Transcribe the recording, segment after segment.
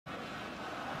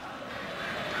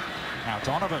Now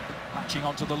Donovan latching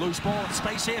onto the loose ball.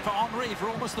 Space here for Henry for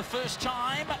almost the first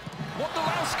time.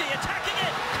 Wondolowski attacking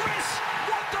it. Chris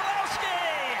Wondolowski!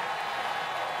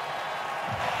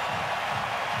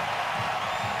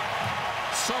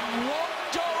 Some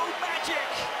Wondo magic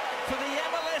for the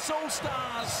MLS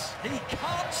All-Stars. He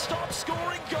can't stop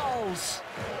scoring goals.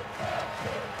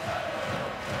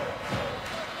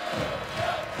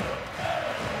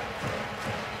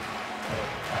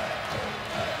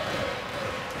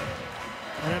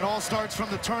 And it all starts from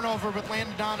the turnover with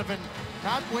Donovan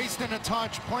not wasting a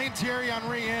touch, playing Theirry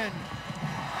Henry in.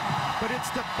 But it's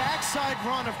the backside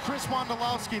run of Chris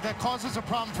Wondolowski that causes a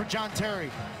problem for John Theirry.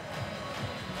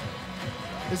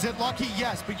 Is it lucky?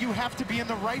 Yes, but you have to be in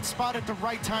the right spot at the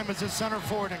right time as a center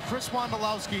forward. And Chris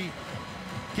Wondolowski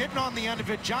getting on the end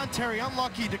of it. John Theirry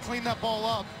unlucky to clean that ball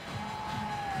up.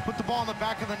 Put the ball in the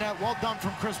back of the net. Well done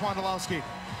from Chris Wondolowski.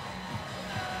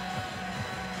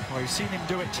 Well, you've seen him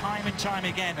do it time and time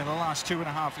again in the last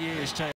 2.5 years,